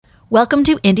Welcome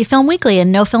to Indie Film Weekly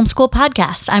and No Film School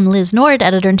podcast. I'm Liz Nord,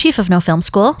 editor-in-chief of No Film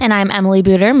School. And I'm Emily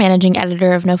Buter, managing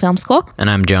editor of No Film School. And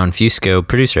I'm John Fusco,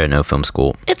 producer at No Film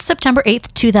School. It's September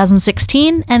 8th,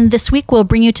 2016, and this week we'll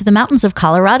bring you to the mountains of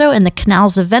Colorado and the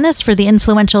canals of Venice for the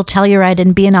influential Telluride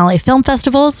and Biennale film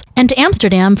festivals, and to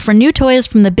Amsterdam for new toys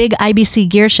from the big IBC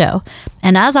gear show.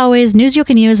 And as always, news you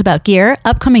can use about gear,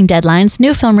 upcoming deadlines,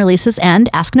 new film releases, and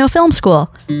Ask No Film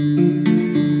School.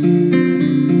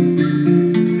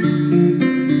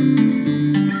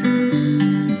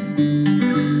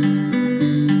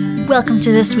 Welcome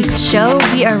to this week's show.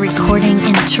 We are recording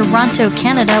in Toronto,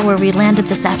 Canada, where we landed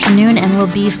this afternoon and will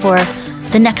be for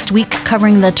the next week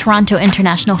covering the Toronto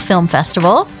International Film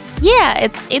Festival. Yeah,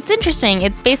 it's interesting.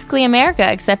 It's basically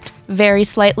America, except very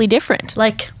slightly different.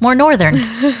 Like, more northern.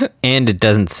 And it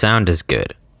doesn't sound as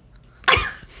good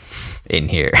in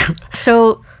here.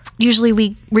 So usually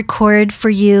we record for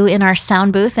you in our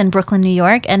sound booth in Brooklyn, New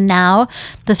York, and now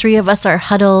the three of us are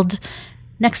huddled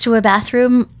next to a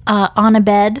bathroom on a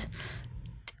bed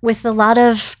with a lot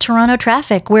of Toronto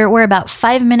traffic. We're about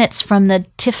 5 minutes from the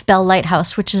Tiff Bell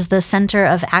Lighthouse, which is the center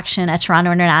of action at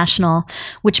Toronto International,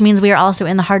 which means we are also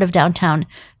in the heart of downtown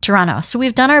Toronto. So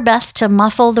we've done our best to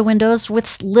muffle the windows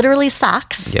with literally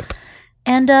socks. Yep.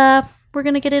 And we're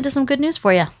going to get into some good news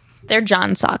for you. They're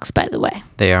John socks, by the way.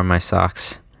 They are my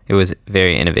socks. It was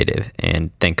very innovative,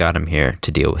 and thank God I'm here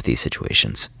to deal with these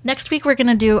situations. Next week, we're going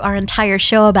to do our entire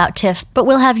show about TIFF, but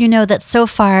we'll have you know that so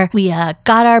far we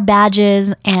got our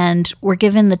badges and were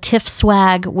given the TIFF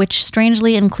swag, which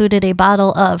strangely included a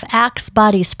bottle of Axe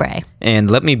body spray.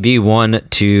 And let me be one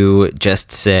to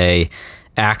just say,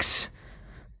 Axe,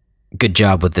 good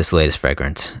job with this latest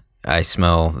fragrance. I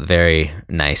smell very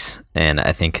nice, and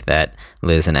I think that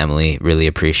Liz and Emily really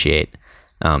appreciate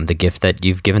the gift that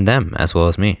you've given them, as well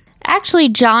as me. Actually,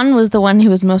 John was the one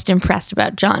who was most impressed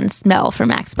about John's smell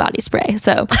from Axe body spray.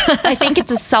 So I think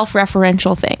it's a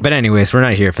self-referential thing. But anyways, we're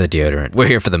not here for the deodorant. We're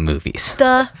here for the movies.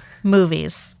 The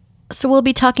movies. So we'll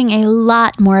be talking a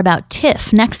lot more about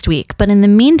TIFF next week. But in the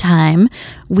meantime,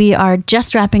 we are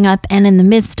just wrapping up and in the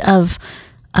midst of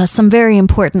some very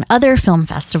important other film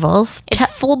festivals. It's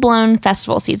full-blown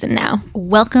festival season now.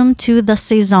 Welcome to the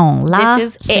saison. La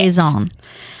This is saison.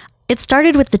 It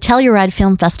started with the Telluride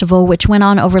Film Festival, which went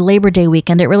on over Labor Day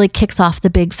weekend. It really kicks off the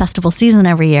big festival season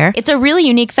every year. It's a really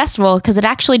unique festival because it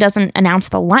actually doesn't announce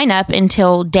the lineup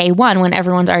until day one when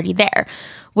everyone's already there,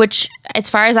 which, as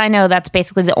far as I know, that's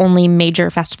basically the only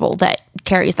major festival that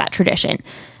carries that tradition.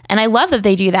 And I love that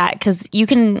they do that because you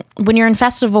can, when you're in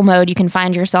festival mode, you can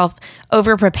find yourself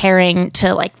over preparing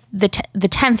to like the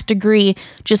 10th degree,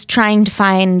 just trying to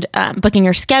find, booking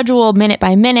your schedule minute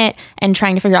by minute and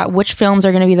trying to figure out which films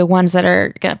are going to be the ones that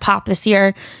are going to pop this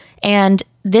year. And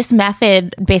this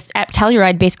method at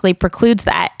Telluride basically precludes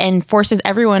that and forces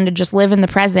everyone to just live in the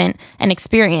present and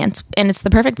experience. And it's the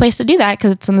perfect place to do that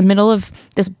because it's in the middle of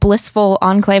this blissful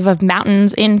enclave of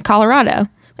mountains in Colorado.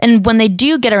 And when they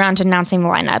do get around to announcing the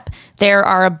lineup, there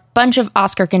are a bunch of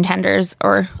Oscar contenders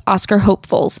or Oscar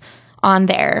hopefuls on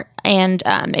there. And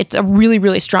it's a really,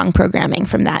 really strong programming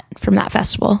from that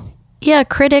festival. Yeah,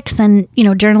 critics and,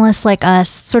 journalists like us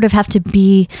sort of have to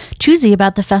be choosy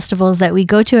about the festivals that we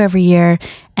go to every year.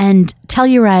 And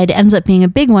Telluride ends up being a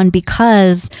big one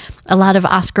because a lot of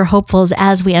Oscar hopefuls,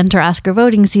 as we enter Oscar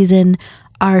voting season,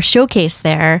 are showcased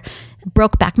there.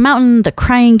 Brokeback Mountain, The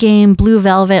Crying Game, Blue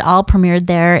Velvet all premiered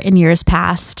there in years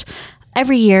past.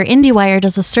 Every year, IndieWire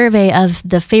does a survey of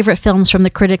the favorite films from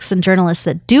the critics and journalists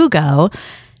that do go.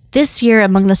 This year,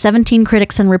 among the 17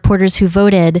 critics and reporters who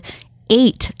voted,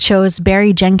 8 chose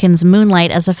Barry Jenkins'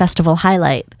 Moonlight as a festival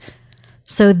highlight.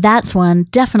 So that's one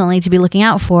definitely to be looking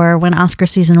out for when Oscar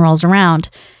season rolls around.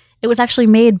 It was actually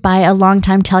made by a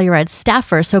longtime Telluride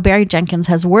staffer, so Barry Jenkins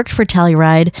has worked for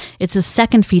Telluride. It's his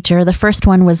second feature. The first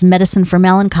one was Medicine for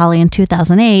Melancholy in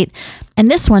 2008, and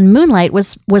this one, Moonlight,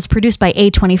 was produced by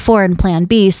A24 and Plan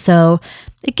B, so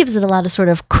it gives it a lot of sort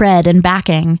of cred and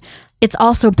backing. It's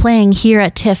also playing here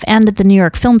at TIFF and at the New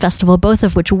York Film Festival, both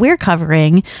of which we're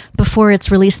covering before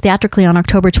it's released theatrically on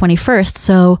October 21st,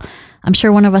 so I'm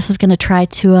sure one of us is going to try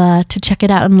to check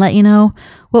it out and let you know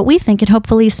what we think and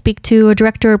hopefully speak to a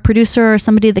director or producer or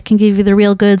somebody that can give you the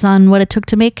real goods on what it took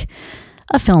to make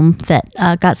a film that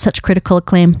got such critical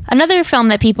acclaim. Another film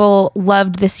that people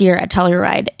loved this year at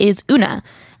Telluride is Una,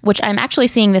 which I'm actually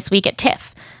seeing this week at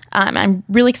TIFF. I'm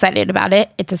really excited about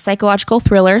it. It's a psychological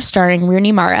thriller starring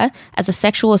Rooney Mara as a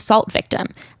sexual assault victim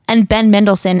and Ben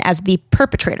Mendelsohn as the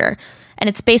perpetrator. And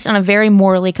it's based on a very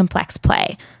morally complex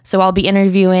play. So I'll be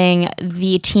interviewing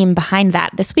the team behind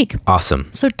that this week. Awesome.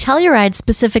 So Telluride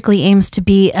specifically aims to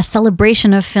be a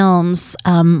celebration of films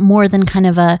more than kind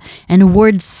of an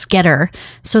awards getter.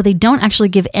 So they don't actually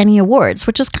give any awards,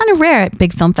 which is kind of rare at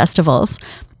big film festivals.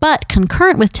 But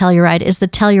concurrent with Telluride is the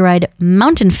Telluride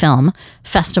Mountain Film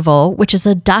Festival, which is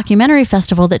a documentary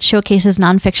festival that showcases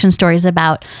nonfiction stories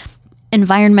about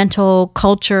environmental,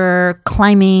 culture,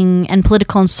 climbing, and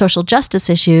political and social justice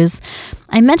issues.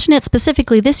 I mention it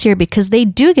specifically this year because they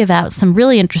do give out some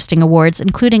really interesting awards,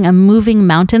 including a Moving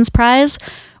Mountains Prize,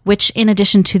 which in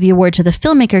addition to the award to the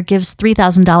filmmaker gives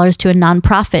 $3,000 to a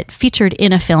nonprofit featured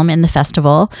in a film in the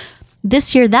festival.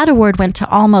 This year, that award went to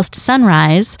Almost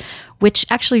Sunrise, which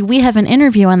actually we have an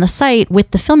interview on the site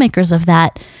with the filmmakers of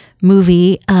that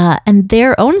movie, and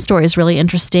their own story is really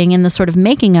interesting in the sort of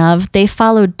making of. They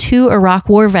followed 2 Iraq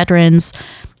War veterans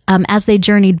as they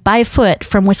journeyed by foot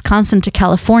from Wisconsin to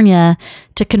California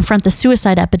to confront the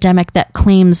suicide epidemic that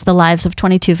claims the lives of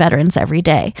 22 veterans every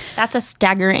day. That's a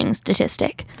staggering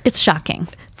statistic. It's shocking.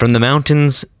 From the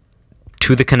mountains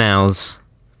to the canals,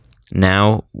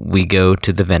 now we go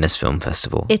to the Venice Film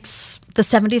Festival. It's the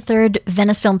 73rd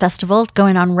Venice Film Festival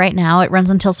going on right now. It runs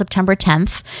until September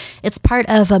 10th. It's part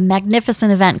of a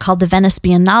magnificent event called the Venice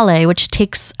Biennale, which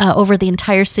takes over the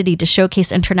entire city to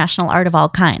showcase international art of all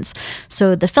kinds.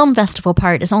 So the film festival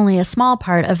part is only a small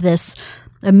part of this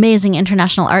amazing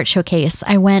international art showcase.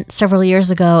 I went several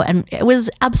years ago, and it was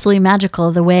absolutely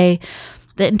magical the way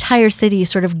the entire city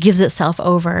sort of gives itself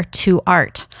over to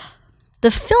art. The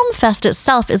film fest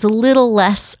itself is a little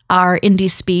less our indie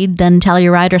speed than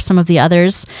Telluride or some of the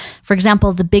others. For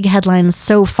example, the big headlines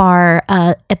so far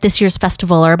at this year's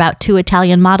festival are about 2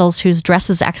 Italian models whose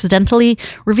dresses accidentally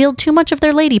revealed too much of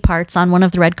their lady parts on one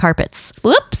of the red carpets.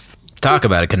 Whoops! Talk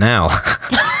about a canal.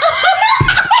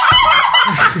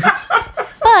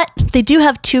 But they do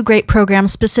have 2 great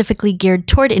programs specifically geared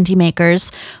toward indie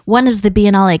makers. One is the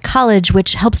Biennale College,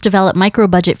 which helps develop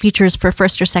micro-budget features for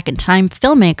first or second-time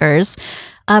filmmakers.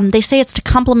 They say it's to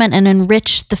complement and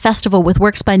enrich the festival with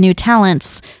works by new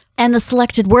talents. And the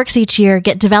selected works each year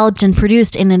get developed and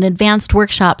produced in an advanced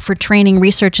workshop for training,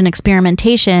 research, and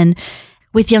experimentation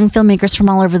with young filmmakers from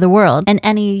all over the world. And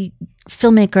any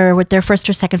filmmaker with their first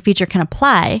or second feature can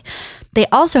apply. They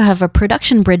also have a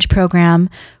production bridge program,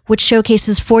 which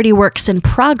showcases 40 works in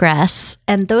progress,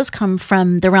 and those come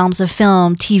from the realms of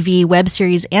film, TV, web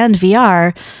series, and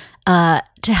VR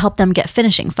to help them get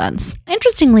finishing funds.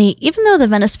 Interestingly, even though the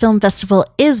Venice Film Festival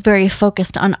is very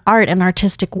focused on art and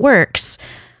artistic works,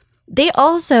 they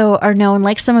also are known,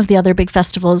 like some of the other big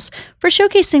festivals, for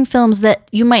showcasing films that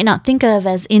you might not think of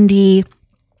as indie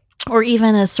or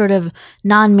even as sort of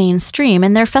non-mainstream.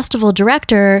 And their festival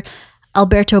director,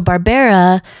 Alberto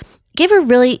Barbera,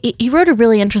 he wrote a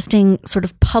really interesting sort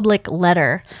of public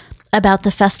letter about the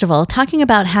festival, talking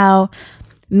about how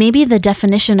maybe the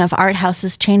definition of art house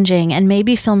is changing, and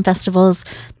maybe film festivals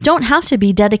don't have to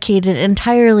be dedicated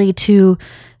entirely to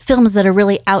films that are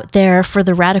really out there for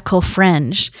the radical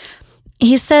fringe.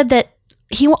 He said that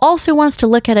he also wants to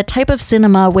look at a type of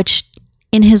cinema which,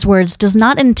 in his words, does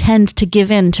not intend to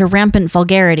give in to rampant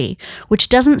vulgarity, which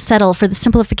doesn't settle for the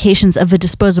simplifications of a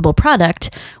disposable product,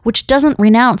 which doesn't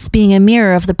renounce being a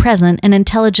mirror of the present, an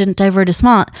intelligent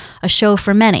divertissement, a show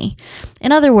for many.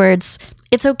 In other words,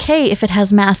 it's okay if it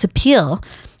has mass appeal,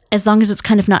 as long as it's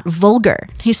kind of not vulgar.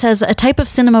 He says, a type of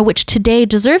cinema which today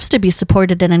deserves to be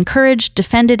supported and encouraged,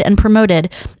 defended, and promoted,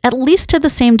 at least to the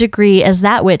same degree as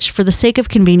that which, for the sake of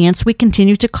convenience, we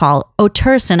continue to call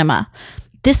auteur cinema.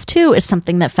 This, too, is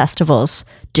something that festivals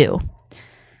do.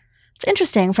 It's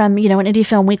interesting from, an Indie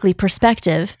Film Weekly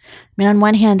perspective. I mean, on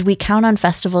one hand, we count on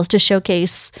festivals to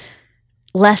showcase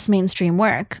less mainstream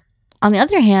work. On the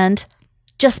other hand,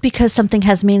 just because something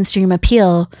has mainstream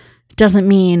appeal doesn't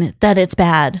mean that it's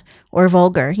bad or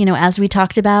vulgar, as we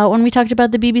talked about when we talked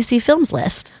about the BBC Films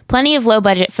list. Plenty of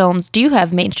low-budget films do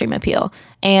have mainstream appeal,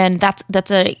 and that's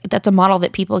a model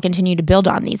that people continue to build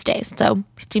on these days. So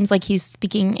it seems like he's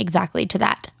speaking exactly to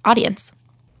that audience.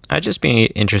 I'd just be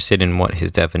interested in what his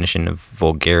definition of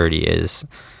vulgarity is,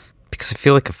 because I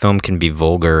feel like a film can be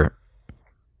vulgar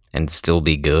and still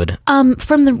be good.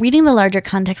 From reading the larger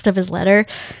context of his letter,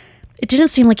 it didn't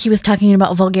seem like he was talking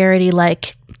about vulgarity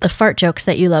like the fart jokes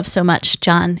that you love so much,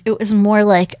 John. It was more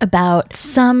like about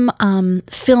some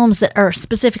films that are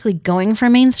specifically going for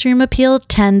mainstream appeal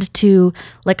tend to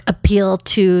appeal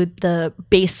to the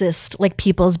basest,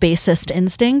 people's basest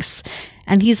instincts.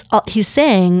 And he's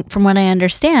saying, from what I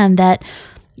understand, that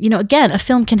again, a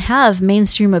film can have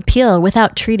mainstream appeal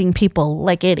without treating people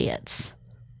like idiots.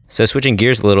 So switching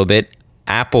gears a little bit,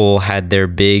 Apple had their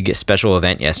big special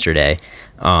event yesterday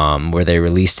where they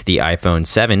released the iPhone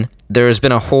 7. There's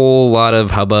been a whole lot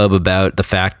of hubbub about the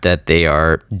fact that they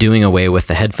are doing away with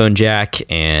the headphone jack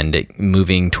and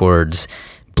moving towards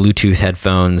Bluetooth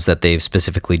headphones that they've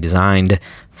specifically designed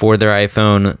for their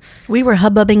iPhone. We were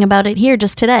hubbubbing about it here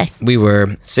just today. We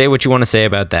were. Say what you want to say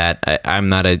about that. I'm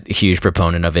not a huge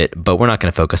proponent of it, but we're not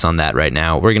going to focus on that right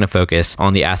now. We're going to focus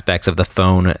on the aspects of the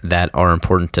phone that are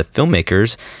important to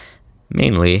filmmakers,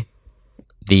 mainly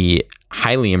the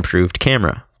highly improved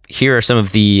camera. Here are some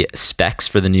of the specs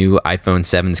for the new iPhone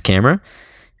 7's camera.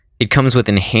 It comes with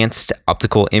enhanced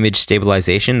optical image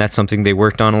stabilization. That's something they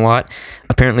worked on a lot.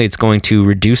 Apparently, it's going to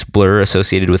reduce blur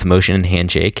associated with motion and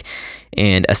handshake,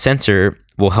 and a sensor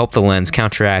will help the lens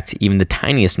counteract even the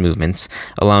tiniest movements,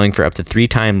 allowing for up to 3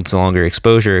 times longer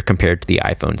exposure compared to the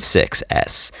iPhone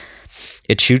 6s.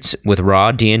 It shoots with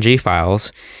raw DNG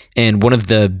files, and one of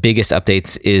the biggest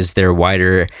updates is their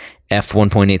wider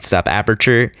f1.8 stop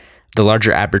aperture. The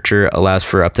larger aperture allows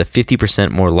for up to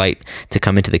 50% more light to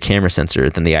come into the camera sensor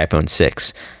than the iPhone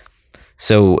 6.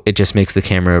 So it just makes the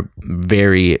camera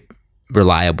very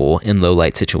reliable in low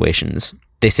light situations.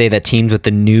 They say that teamed with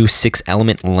the new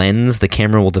 6-element lens, the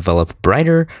camera will develop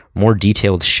brighter, more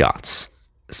detailed shots.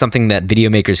 Something that video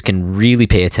makers can really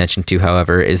pay attention to,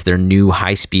 however, is their new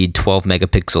high-speed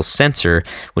 12-megapixel sensor,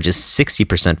 which is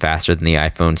 60% faster than the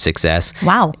iPhone 6s.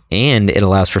 Wow. And it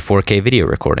allows for 4K video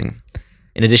recording.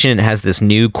 In addition, it has this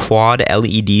new quad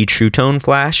LED True Tone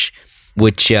flash,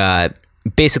 which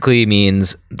basically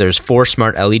means there's 4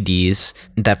 smart LEDs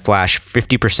that flash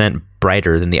 50%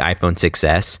 brighter than the iPhone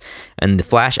 6s, and the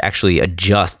flash actually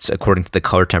adjusts according to the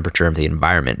color temperature of the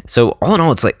environment. So all in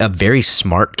all, it's like a very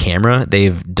smart camera.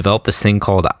 They've developed this thing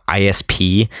called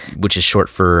ISP, which is short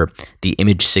for the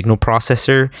image signal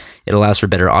processor. It allows for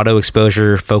better auto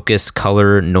exposure, focus,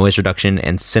 color, noise reduction,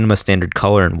 and cinema standard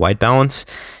color and white balance.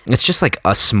 It's just like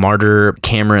a smarter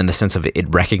camera in the sense of it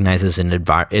recognizes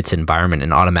its environment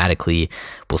and automatically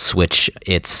will switch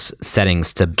its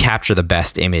settings to capture the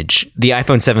best image. The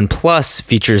iPhone 7 Plus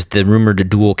features the rumored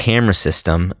dual camera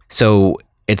system. So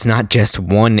it's not just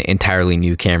one entirely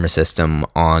new camera system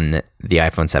on the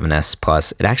iPhone 7s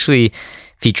Plus. It actually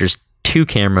features 2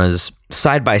 cameras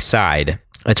side by side,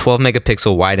 a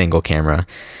 12-megapixel wide-angle camera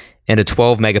and a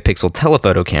 12-megapixel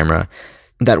telephoto camera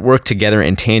that work together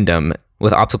in tandem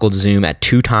with optical zoom at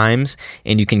 2 times,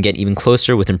 and you can get even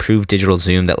closer with improved digital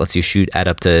zoom that lets you shoot at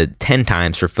up to 10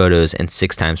 times for photos and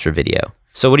 6 times for video.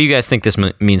 So what do you guys think this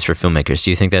means for filmmakers? Do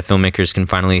you think that filmmakers can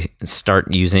finally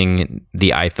start using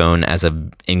the iPhone as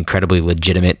an incredibly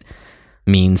legitimate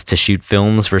means to shoot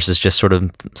films versus just sort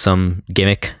of some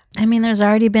gimmick? I mean, there's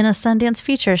already been a Sundance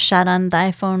feature shot on the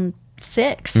iPhone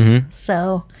 6. Mm-hmm.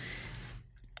 So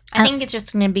I think it's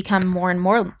just going to become more and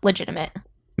more legitimate.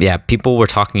 Yeah, people were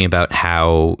talking about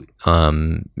how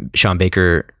Sean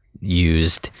Baker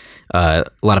used a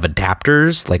lot of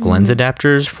adapters, like lens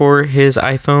adapters for his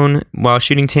iPhone while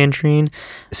shooting Tangerine.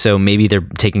 So maybe they're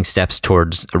taking steps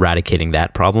towards eradicating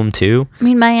that problem too. I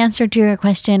mean, my answer to your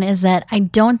question is that I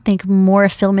don't think more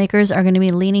filmmakers are going to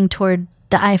be leaning toward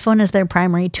the iPhone as their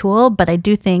primary tool, but I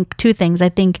do think 2 things. I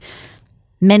think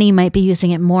many might be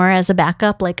using it more as a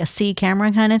backup, like a C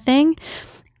camera kind of thing.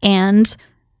 And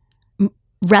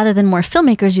rather than more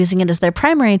filmmakers using it as their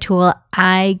primary tool,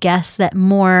 I guess that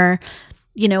more,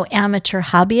 amateur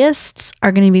hobbyists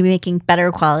are going to be making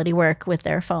better quality work with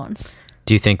their phones.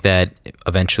 Do you think that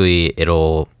eventually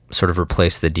it'll sort of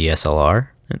replace the DSLR?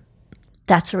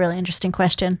 That's a really interesting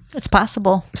question. It's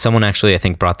possible. Someone actually, I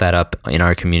think, brought that up in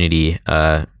our community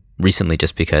recently,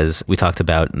 just because we talked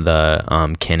about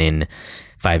the Canon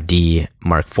 5D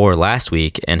Mark IV last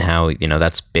week and how,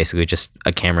 that's basically just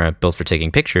a camera built for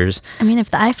taking pictures. I mean,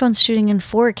 if the iPhone's shooting in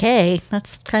 4K,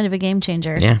 that's kind of a game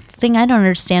changer. Yeah. The thing I don't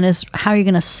understand is how you're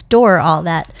going to store all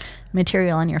that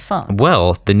material on your phone.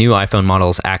 Well, the new iPhone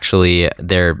models actually,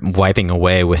 they're wiping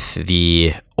away with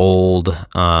the old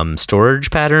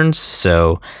storage patterns.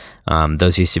 So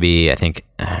those used to be, I think,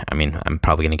 I'm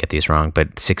probably going to get these wrong,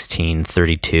 but 16,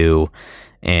 32,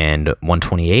 and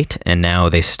 128, and now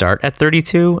they start at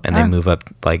 32 and they move up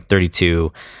like 32,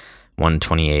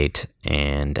 128,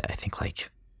 and I think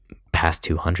like past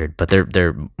 200, but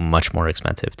they're much more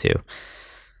expensive too.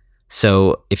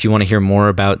 So if you want to hear more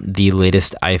about the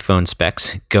latest iPhone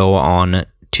specs, go on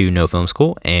to No Film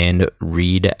School and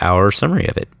read our summary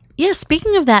of it. Yeah,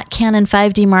 speaking of that Canon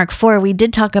 5D Mark IV, we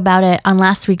did talk about it on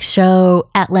last week's show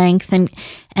at length and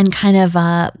kind of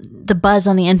the buzz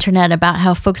on the internet about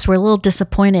how folks were a little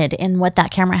disappointed in what that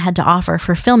camera had to offer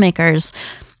for filmmakers.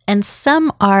 And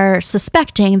some are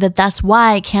suspecting that that's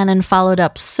why Canon followed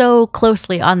up so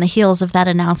closely on the heels of that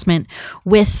announcement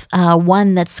with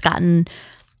one that's gotten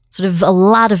sort of a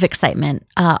lot of excitement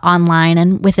online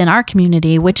and within our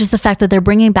community, which is the fact that they're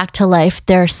bringing back to life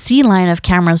their C line of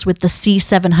cameras with the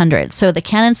C700. So the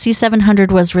Canon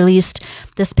C700 was released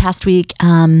this past week.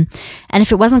 And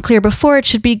if it wasn't clear before, it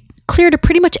should be clear to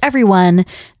pretty much everyone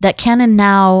that Canon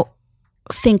now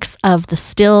thinks of the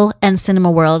still and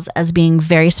cinema worlds as being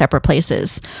very separate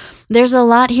places. There's a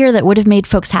lot here that would have made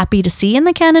folks happy to see in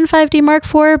the Canon 5D Mark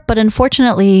IV, but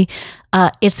unfortunately,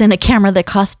 it's in a camera that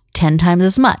costs 10 times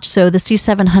as much. So the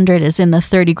C700 is in the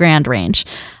 30 grand range.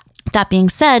 That being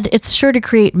said, it's sure to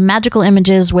create magical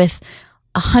images with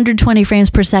 120 frames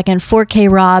per second,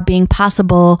 4K RAW being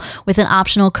possible with an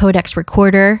optional codecs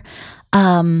recorder.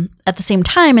 At the same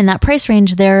time, in that price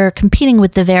range, they're competing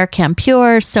with the Vercam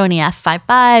Pure, Sony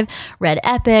f5.5, Red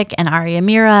Epic, and Arri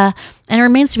Mira, and it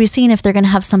remains to be seen if they're going to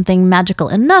have something magical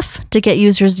enough to get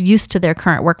users used to their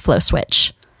current workflow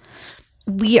switch.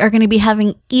 We are going to be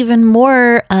having even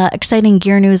more exciting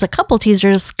gear news, a couple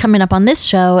teasers coming up on this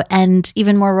show, and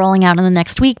even more rolling out in the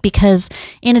next week, because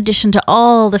in addition to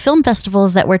all the film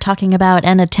festivals that we're talking about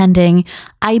and attending,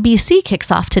 IBC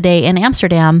kicks off today in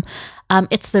Amsterdam.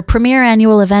 It's the premier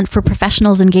annual event for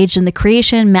professionals engaged in the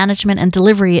creation, management, and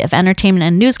delivery of entertainment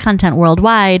and news content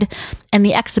worldwide. And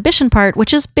the exhibition part,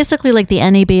 which is basically like the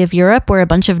NAB of Europe, where a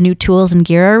bunch of new tools and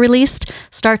gear are released,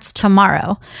 starts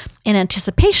tomorrow. In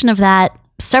anticipation of that,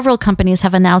 several companies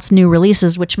have announced new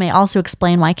releases, which may also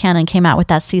explain why Canon came out with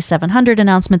that C700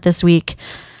 announcement this week.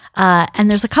 And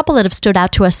there's a couple that have stood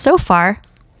out to us so far,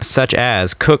 such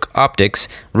as Cooke Optics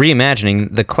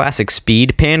reimagining the classic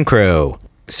Speed Pancro.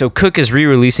 So Cooke is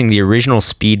re-releasing the original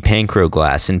Speed Pancro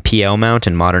glass in PL mount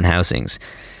and modern housings.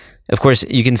 Of course,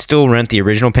 you can still rent the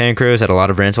original Pancros at a lot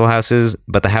of rental houses,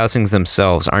 but the housings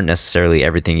themselves aren't necessarily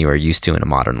everything you are used to in a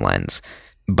modern lens.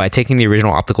 By taking the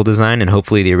original optical design and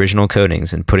hopefully the original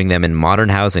coatings and putting them in modern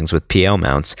housings with PL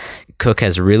mounts, Cooke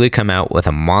has really come out with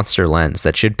a monster lens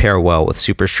that should pair well with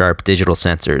super sharp digital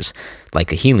sensors, like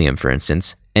the helium for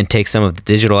instance, and take some of the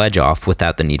digital edge off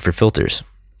without the need for filters.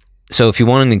 So if you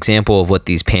want an example of what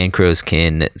these Pancros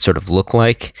can sort of look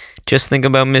like, just think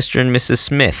about Mr. and Mrs.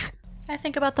 Smith. I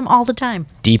think about them all the time.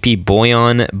 DP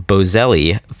Boyan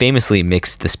Bozelli famously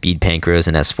mixed the Speed Pancros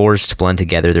and S4s to blend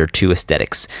together their two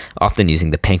aesthetics, often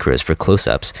using the Pancros for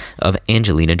close-ups of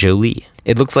Angelina Jolie.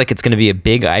 It looks like it's going to be a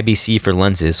big IBC for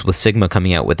lenses, with Sigma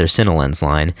coming out with their CineLens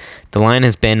line. The line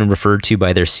has been referred to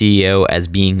by their CEO as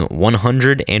being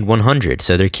 100 and 100,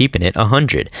 so they're keeping it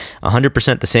 100.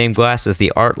 100% the same glass as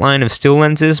the Art line of still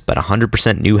lenses, but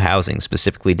 100% new housing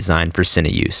specifically designed for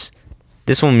cine use.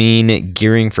 This will mean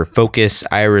gearing for focus,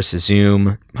 iris,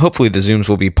 zoom. Hopefully the zooms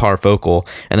will be parfocal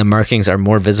and the markings are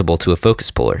more visible to a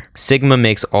focus puller. Sigma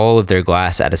makes all of their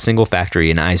glass at a single factory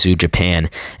in Aizu, Japan,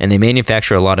 and they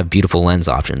manufacture a lot of beautiful lens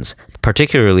options.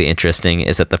 Particularly interesting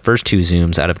is that the first two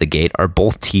zooms out of the gate are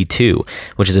both T2,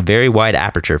 which is a very wide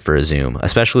aperture for a zoom,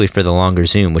 especially for the longer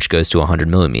zoom, which goes to 100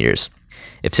 millimeters.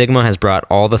 If Sigma has brought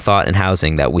all the thought and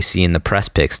housing that we see in the press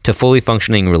pics to fully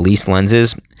functioning release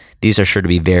lenses, these are sure to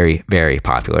be very, very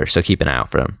popular, so keep an eye out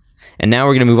for them. And now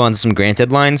we're going to move on to some grant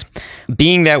deadlines.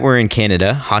 Being that we're in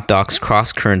Canada, Hot Doc's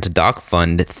Cross Current Doc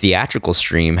Fund theatrical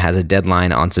stream has a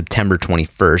deadline on September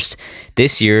 21st.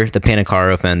 This year, the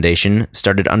Panacaro Foundation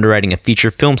started underwriting a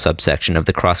feature film subsection of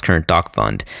the Cross Current Doc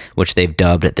Fund, which they've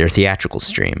dubbed their theatrical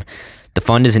stream. The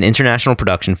fund is an international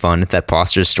production fund that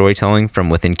fosters storytelling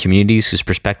from within communities whose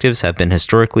perspectives have been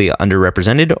historically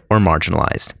underrepresented or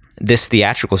marginalized. This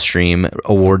theatrical stream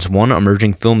awards one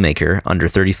emerging filmmaker under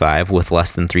 35 with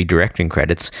less than 3 directing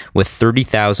credits with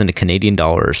 30,000 Canadian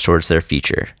dollars towards their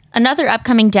feature. Another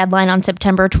upcoming deadline on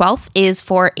September 12th is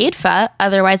for IDFA,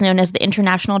 otherwise known as the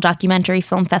International Documentary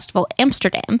Film Festival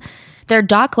Amsterdam. Their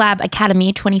Doc Lab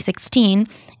Academy 2016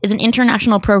 is an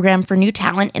international program for new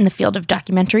talent in the field of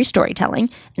documentary storytelling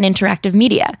and interactive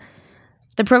media.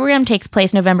 The program takes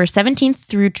place November 17th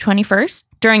through 21st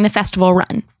during the festival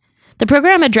run. The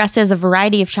program addresses a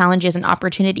variety of challenges and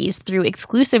opportunities through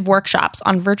exclusive workshops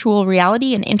on virtual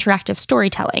reality and interactive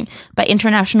storytelling by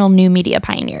international new media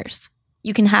pioneers.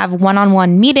 You can have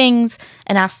one-on-one meetings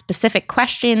and ask specific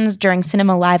questions during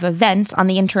Cinema Live events on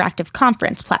the interactive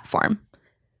conference platform.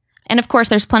 And of course,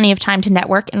 there's plenty of time to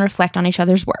network and reflect on each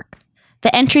other's work.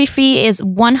 The entry fee is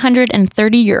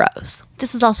 130 euros.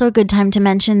 This is also a good time to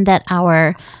mention that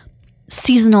our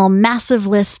seasonal massive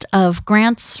list of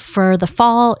grants for the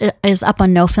fall is up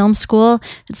on No Film School.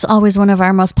 It's always one of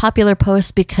our most popular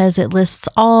posts because it lists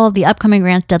all the upcoming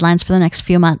grant deadlines for the next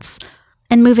few months.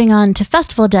 And moving on to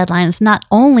festival deadlines, not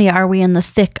only are we in the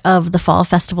thick of the fall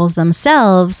festivals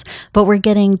themselves, but we're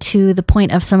getting to the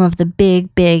point of some of the big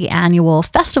annual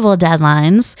festival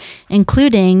deadlines,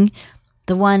 including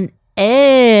the one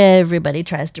everybody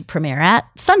tries to premiere at,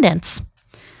 Sundance.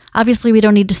 Obviously, we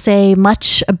don't need to say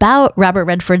much about Robert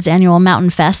Redford's annual Mountain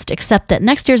Fest, except that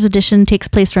next year's edition takes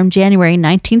place from January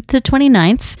 19th to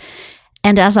 29th.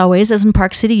 And as always, is in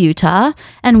Park City, Utah.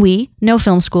 And we, No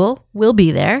Film School, will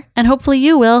be there. And hopefully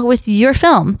you will with your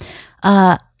film.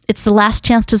 It's the last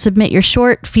chance to submit your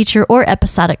short, feature, or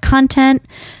episodic content.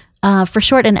 For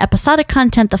short and episodic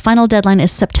content, the final deadline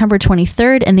is September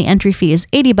 23rd, and the entry fee is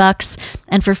 $80.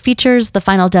 And for features, the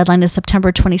final deadline is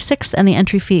September 26th, and the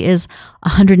entry fee is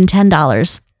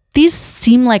 $110. These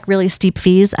seem like really steep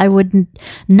fees. I would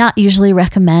not usually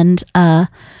recommend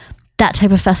that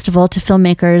type of festival to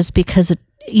filmmakers because,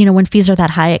 when fees are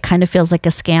that high, it kind of feels like a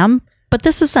scam. But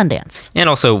this is Sundance. And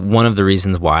also, one of the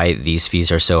reasons why these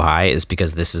fees are so high is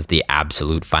because this is the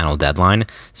absolute final deadline.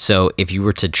 So if you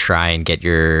were to try and get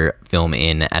your film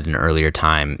in at an earlier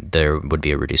time, there would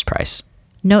be a reduced price.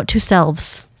 Note to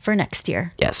selves for next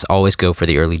year. Yes, always go for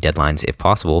the early deadlines if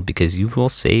possible because you will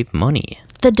save money.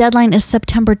 The deadline is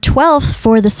September 12th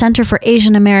for the Center for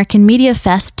Asian American Media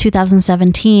Fest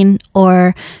 2017,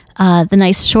 or the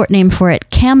nice short name for it,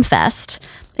 CAMFest.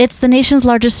 It's the nation's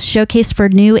largest showcase for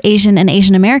new Asian and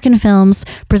Asian American films,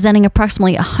 presenting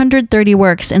approximately 130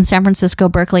 works in San Francisco,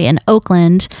 Berkeley, and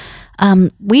Oakland.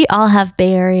 We all have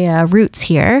Bay Area roots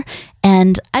here,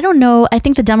 and I don't know, I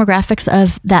think the demographics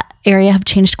of that area have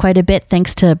changed quite a bit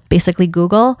thanks to basically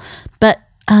Google, but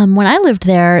when I lived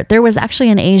there, there was actually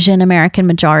an Asian American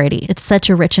majority. It's such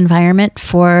a rich environment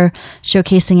for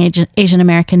showcasing Asian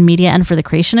American media and for the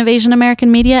creation of Asian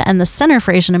American media. And the Center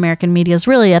for Asian American Media is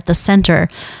really at the center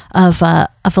of a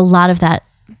lot of that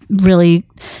really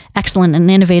excellent and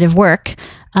innovative work.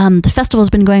 The festival has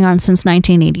been going on since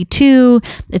 1982.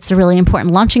 It's a really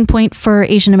important launching point for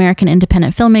Asian American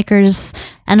independent filmmakers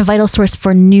and a vital source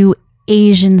for new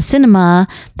Asian cinema.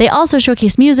 They also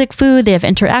showcase music, food. They have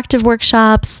interactive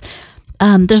workshops.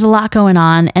 There's a lot going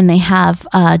on, and they have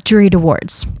juried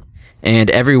awards. And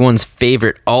everyone's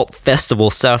favorite alt festival,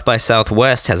 South by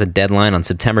Southwest, has a deadline on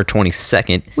September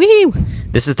 22nd.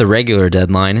 Woohoo! This is the regular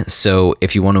deadline, so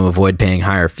if you want to avoid paying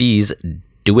higher fees,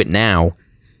 do it now.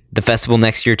 The festival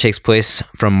next year takes place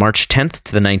from March 10th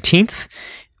to the 19th.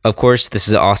 Of course, this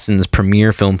is Austin's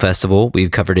premier film festival.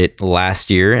 We've covered it last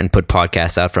year and put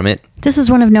podcasts out from it. This is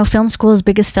one of No Film School's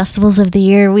biggest festivals of the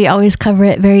year. We always cover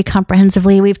it very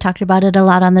comprehensively. We've talked about it a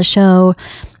lot on the show.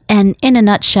 And in a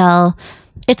nutshell,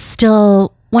 it's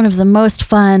still one of the most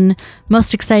fun,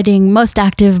 most exciting, most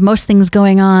active, most things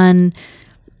going on,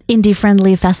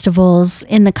 indie-friendly festivals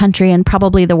in the country and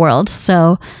probably the world.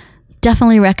 So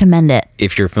definitely recommend it.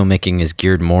 If your filmmaking is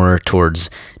geared more towards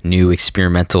new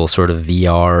experimental sort of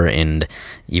VR and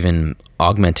even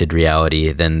augmented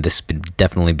reality, then this would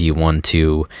definitely be one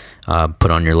to put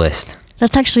on your list.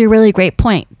 That's actually a really great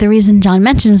point. The reason John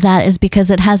mentions that is because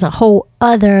it has a whole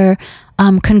other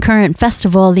concurrent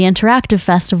festival, the Interactive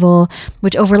Festival,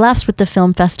 which overlaps with the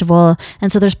film festival.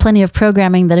 And so there's plenty of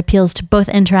programming that appeals to both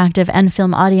interactive and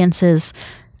film audiences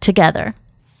together.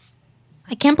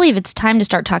 I can't believe it's time to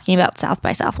start talking about South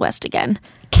by Southwest again.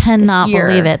 Cannot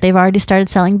believe it. They've already started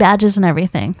selling badges and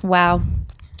everything. Wow.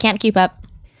 Can't keep up.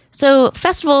 So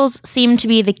festivals seem to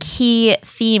be the key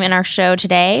theme in our show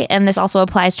today, and this also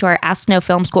applies to our Ask No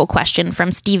Film School question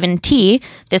from Stephen T.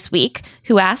 this week,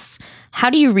 who asks, how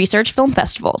do you research film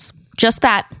festivals? Just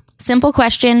that. Simple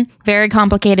question, very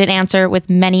complicated answer with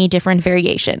many different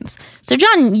variations. So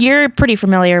John, you're pretty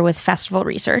familiar with festival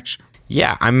research.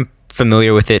 Yeah, I'm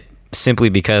familiar with it simply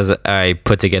because I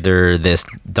put together this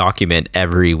document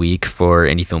every week for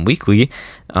Indie Film Weekly,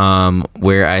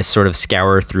 where I sort of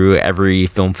scour through every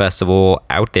film festival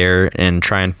out there and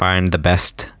try and find the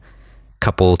best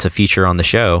couple to feature on the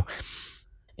show.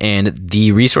 And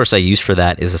the resource I use for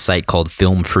that is a site called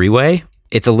Film Freeway.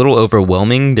 It's a little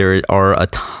overwhelming. There are a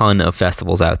ton of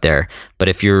festivals out there, but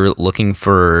if you're looking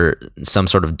for some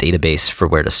sort of database for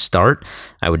where to start,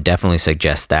 I would definitely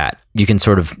suggest that. You can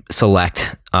sort of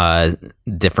select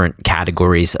different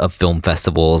categories of film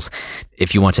festivals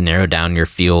if you want to narrow down your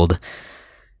field.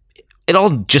 It all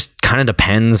just kind of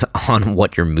depends on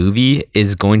what your movie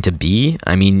is going to be.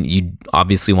 I mean, you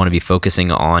obviously want to be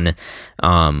focusing on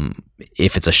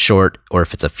if it's a short or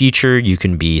if it's a feature. You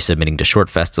can be submitting to short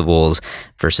festivals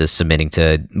versus submitting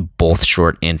to both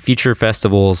short and feature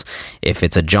festivals. If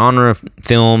it's a genre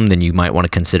film, then you might want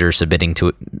to consider submitting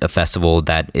to a festival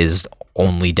that is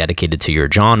only dedicated to your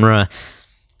genre.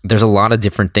 there's a lot of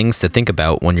different things to think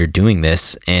about when you're doing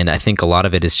this. And I think a lot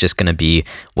of it is just going to be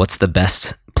what's the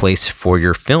best place for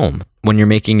your film. When you're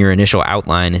making your initial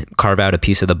outline, carve out a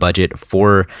piece of the budget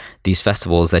for these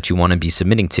festivals that you want to be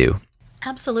submitting to.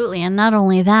 Absolutely. And not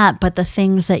only that, but the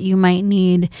things that you might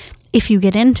need if you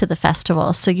get into the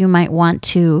festival. So you might want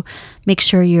to make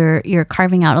sure you're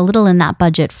carving out a little in that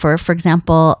budget for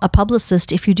example, a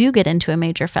publicist if you do get into a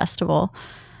major festival.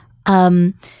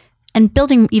 And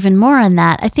building even more on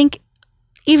that, I think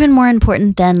even more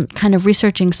important than kind of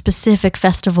researching specific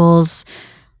festivals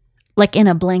like in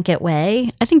a blanket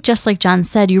way, I think just like John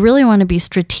said, you really want to be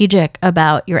strategic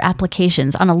about your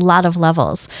applications on a lot of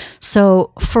levels.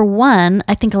 So for one,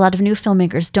 I think a lot of new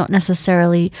filmmakers don't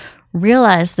necessarily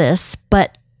realize this,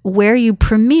 but where you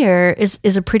premiere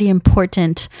is a pretty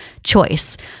important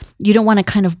choice. You don't want to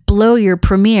kind of blow your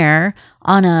premiere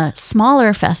on a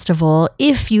smaller festival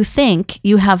if you think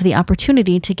you have the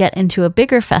opportunity to get into a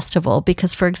bigger festival.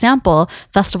 Because, for example,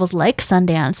 festivals like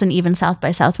Sundance and even South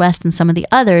by Southwest and some of the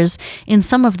others, in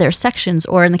some of their sections,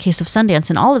 or in the case of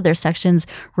Sundance, in all of their sections,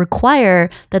 require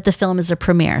that the film is a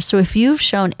premiere. So if you've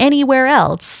shown anywhere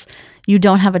else, you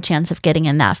don't have a chance of getting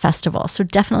in that festival. So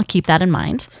definitely keep that in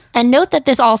mind. And note that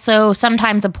this also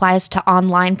sometimes applies to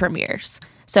online premieres.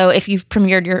 So if you've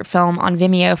premiered your film on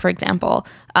Vimeo, for example,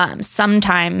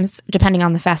 sometimes, depending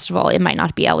on the festival, it might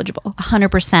not be eligible.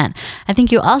 100%. I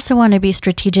think you also want to be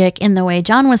strategic in the way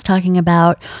John was talking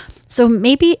about. So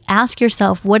maybe ask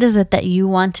yourself, what is it that you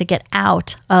want to get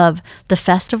out of the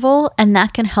festival? And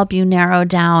that can help you narrow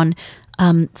down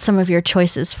some of your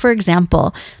choices. For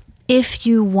example, if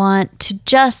you want to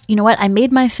just, you know what, I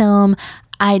made my film,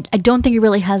 I don't think it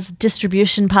really has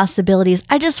distribution possibilities,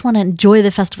 I just want to enjoy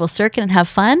the festival circuit and have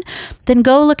fun, then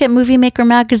go look at Movie Maker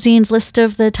Magazine's list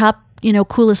of the top,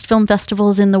 coolest film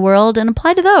festivals in the world and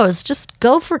apply to those. Just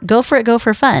go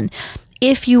for fun.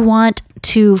 If you want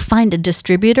to find a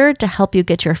distributor to help you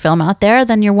get your film out there,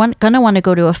 then you're going to want to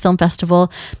go to a film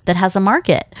festival that has a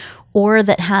market, or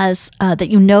that has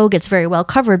that gets very well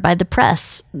covered by the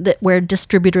press, where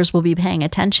distributors will be paying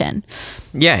attention.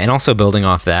 Yeah, and also building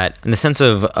off that, in the sense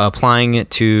of applying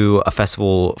to a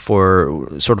festival for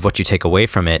sort of what you take away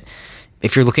from it,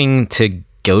 if you're looking to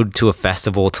go to a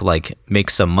festival to like make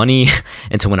some money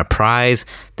and to win a prize,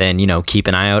 then keep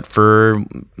an eye out for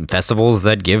festivals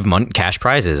that give cash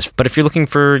prizes. But if you're looking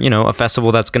for a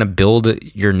festival that's going to build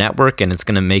your network and it's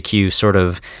going to make you sort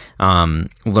of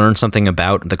learn something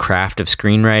about the craft of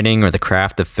screenwriting or the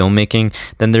craft of filmmaking,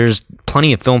 then there's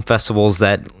plenty of film festivals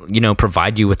that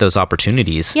provide you with those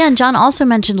opportunities. Yeah, and John also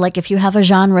mentioned, like, if you have a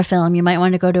genre film, you might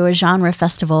want to go to a genre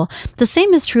festival. The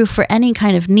same is true for any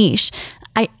kind of niche.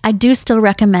 I do still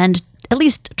recommend at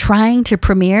least trying to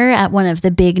premiere at one of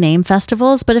the big name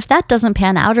festivals. But if that doesn't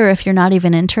pan out, or if you're not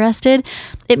even interested,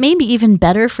 it may be even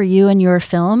better for you and your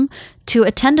film to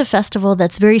attend a festival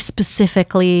that's very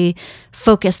specifically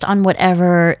focused on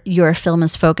whatever your film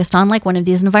is focused on, like one of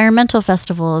these environmental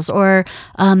festivals, or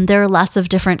there are lots of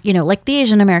different, like the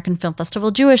Asian American Film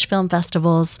Festival, Jewish film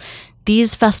festivals.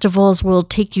 These festivals will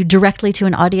take you directly to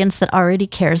an audience that already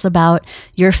cares about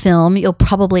your film. You'll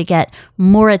probably get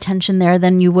more attention there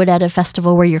than you would at a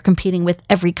festival where you're competing with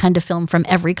every kind of film from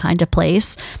every kind of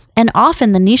place. And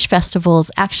often the niche festivals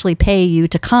actually pay you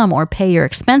to come, or pay your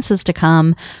expenses to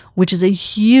come, which is a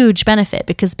huge benefit,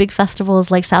 because big festivals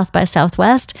like South by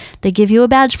Southwest, they give you a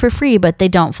badge for free, but they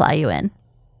don't fly you in.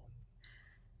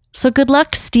 So good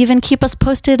luck, Stephen. Keep us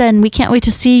posted, and we can't wait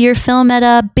to see your film at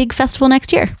a big festival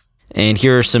next year. And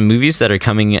here are some movies that are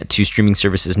coming to streaming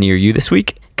services near you this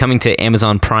week. Coming to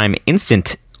Amazon Prime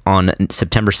Instant on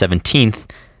September 17th,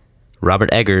 Robert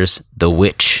Eggers' The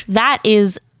Witch. That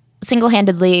is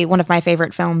single-handedly one of my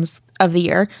favorite films of the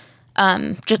year,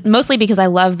 just mostly because I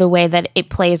love the way that it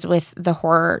plays with the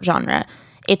horror genre.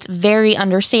 It's very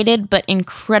understated, but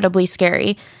incredibly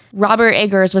scary. Robert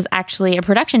Eggers was actually a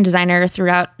production designer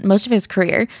throughout most of his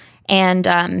career. And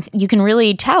you can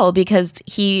really tell because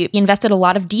he invested a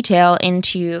lot of detail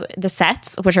into the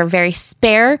sets, which are very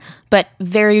spare, but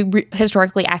very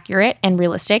historically accurate and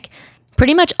realistic.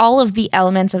 Pretty much all of the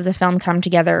elements of the film come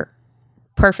together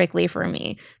perfectly for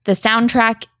me. The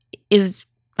soundtrack is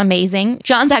amazing.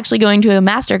 John's actually going to a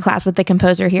masterclass with the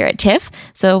composer here at TIFF,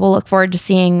 so we'll look forward to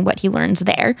seeing what he learns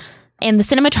there. And the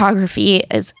cinematography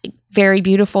is very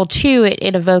beautiful too.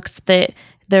 It evokes the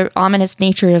ominous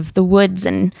nature of the woods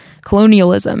and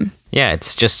colonialism. Yeah,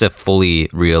 it's just a fully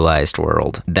realized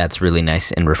world. That's really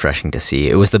nice and refreshing to see.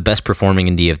 It was the best performing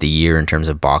indie of the year in terms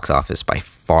of box office by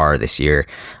far this year.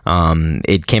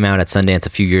 It came out at Sundance a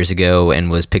few years ago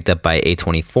and was picked up by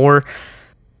A24.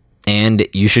 And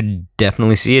you should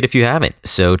definitely see it if you haven't.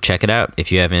 So check it out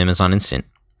if you have Amazon Instant.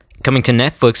 Coming to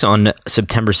Netflix on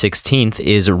September 16th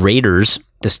is Raiders,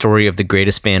 the story of the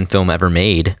greatest fan film ever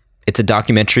made. It's a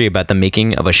documentary about the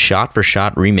making of a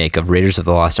shot-for-shot remake of Raiders of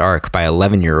the Lost Ark by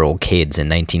 11-year-old kids in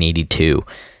 1982.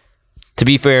 To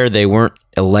be fair, they weren't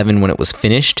 11 when it was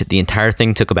finished. The entire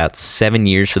thing took about 7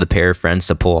 years for the pair of friends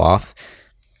to pull off.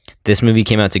 This movie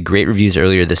came out to great reviews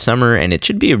earlier this summer, and it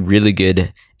should be a really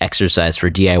good exercise for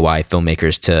DIY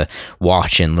filmmakers to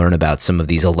watch and learn about some of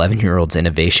these 11-year-olds'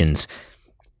 innovations.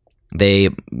 They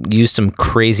used some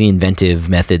crazy inventive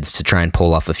methods to try and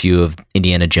pull off a few of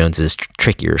Indiana Jones's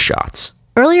trickier shots.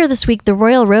 Earlier this week, The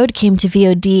Royal Road came to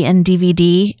VOD and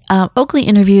DVD. Oakley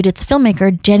interviewed its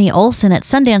filmmaker, Jenny Olsen, at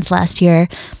Sundance last year.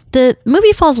 The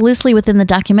movie falls loosely within the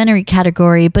documentary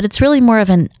category, but it's really more of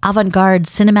an avant-garde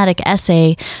cinematic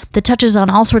essay that touches on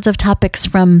all sorts of topics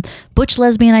from butch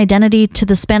lesbian identity to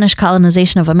the Spanish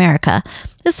colonization of America.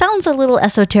 This sounds a little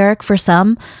esoteric for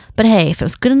some, but hey, if it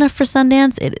was good enough for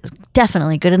Sundance, it is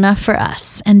definitely good enough for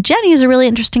us. And Jenny is a really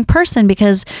interesting person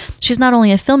because she's not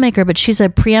only a filmmaker, but she's a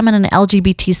preeminent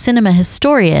LGBT cinema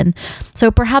historian. So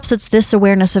perhaps it's this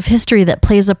awareness of history that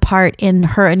plays a part in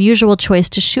her unusual choice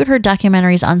to shoot her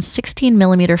documentaries on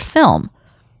 16mm film.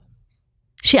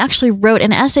 She actually wrote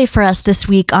an essay for us this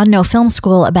week on No Film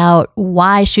School about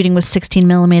why shooting with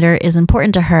 16mm is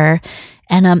important to her.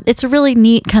 And it's a really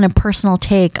neat kind of personal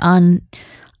take on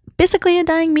basically a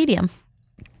dying medium.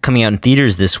 Coming out in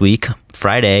theaters this week,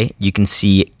 Friday, you can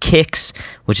see Kicks,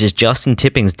 which is Justin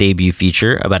Tipping's debut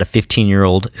feature about a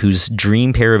 15-year-old whose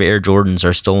dream pair of Air Jordans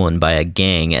are stolen by a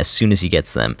gang as soon as he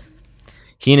gets them.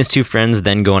 He and his two friends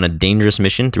then go on a dangerous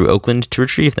mission through Oakland to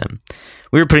retrieve them.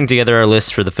 We were putting together our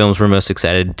list for the films we're most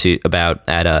excited about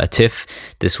at TIFF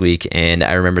this week, and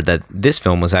I remembered that this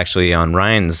film was actually on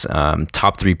Ryan's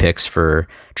top 3 picks for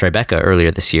Tribeca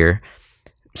earlier this year.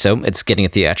 So it's getting a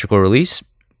theatrical release.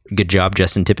 Good job,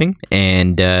 Justin Tipping,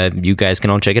 and you guys can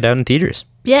all check it out in theaters.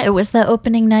 Yeah, it was the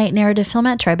opening night narrative film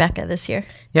at Tribeca this year.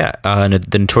 Yeah,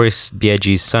 the Notorious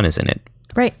B.I.G.'s son is in it.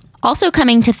 Right. Also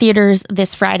coming to theaters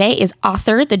this Friday is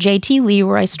Author, the J.T.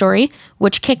 Leroy story,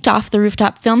 which kicked off the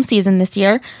rooftop film season this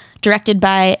year, directed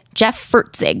by Jeff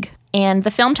Fertzig. And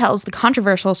the film tells the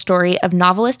controversial story of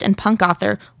novelist and punk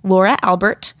author Laura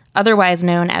Albert, otherwise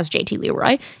known as J.T.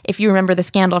 Leroy. If you remember the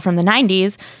scandal from the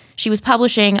 90s, she was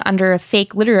publishing under a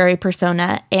fake literary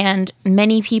persona, and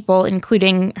many people,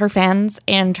 including her fans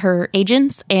and her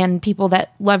agents and people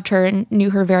that loved her and knew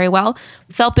her very well,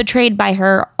 felt betrayed by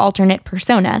her alternate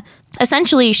persona.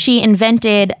 Essentially, she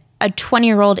invented a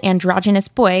 20-year-old androgynous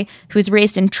boy who was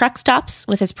raised in truck stops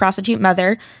with his prostitute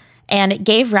mother, and it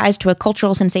gave rise to a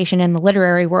cultural sensation in the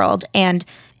literary world, and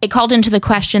it called into the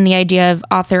question the idea of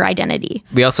author identity.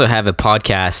 We also have a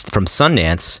podcast from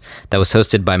Sundance that was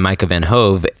hosted by Micah Van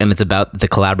Hove, and it's about the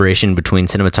collaboration between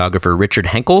cinematographer Richard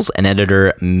Henkels and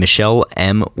editor Michelle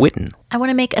M. Whitten. I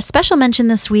want to make a special mention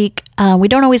this week. We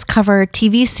don't always cover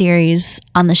TV series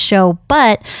on the show,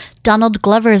 but Donald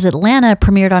Glover's Atlanta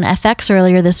premiered on FX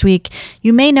earlier this week.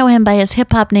 You may know him by his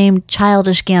hip-hop name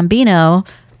Childish Gambino.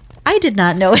 I did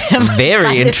not know him.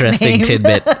 Very interesting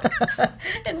tidbit.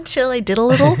 Until I did a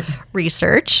little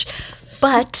research.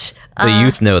 But the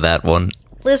youth know that one.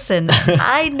 Listen,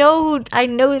 I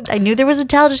knew there was a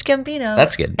Childish Gambino.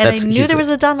 That's good. And I knew there was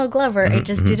a Donald Glover. I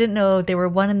just didn't know they were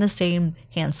one and the same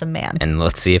handsome man. And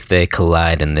let's see if they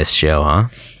collide in this show, huh?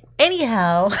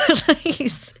 Anyhow,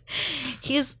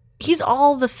 he's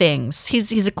all the things.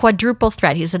 He's a quadruple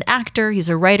threat. He's an actor. He's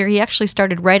a writer. He actually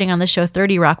started writing on the show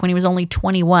 30 Rock when he was only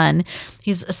 21.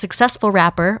 He's a successful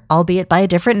rapper, albeit by a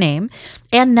different name.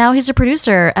 And now he's a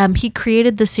producer. He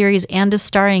created the series and is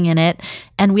starring in it.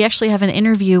 And we actually have an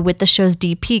interview with the show's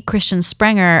DP, Christian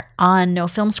Sprenger, on No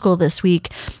Film School this week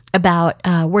about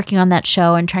working on that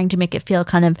show and trying to make it feel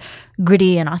kind of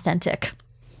gritty and authentic.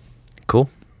 Cool.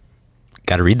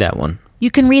 Got to read that one. You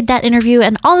can read that interview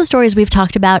and all the stories we've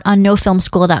talked about on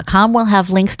nofilmschool.com. We'll have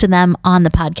links to them on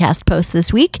the podcast post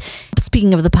this week.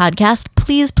 Speaking of the podcast,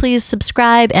 please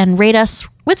subscribe and rate us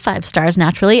with 5 stars,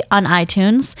 naturally, on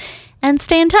iTunes. And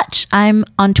stay in touch. I'm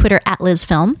on Twitter at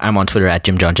LizFilm. I'm on Twitter at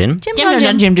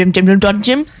JimJohnJim.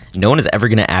 Jim. No one is ever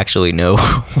going to actually know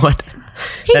what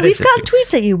Hey, we've got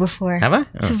tweets at you before. Have I?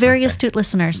 To very astute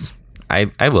listeners.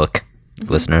 I look,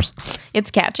 listeners.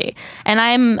 It's catchy. And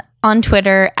I'm on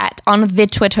Twitter at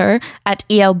ELBooter.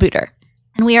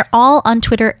 And we are all on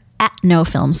Twitter at No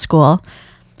Film School.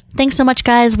 Thanks so much,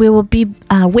 guys. We will be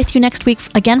with you next week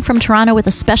again from Toronto with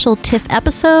a special TIFF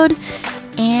episode.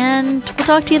 And we'll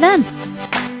talk to you then.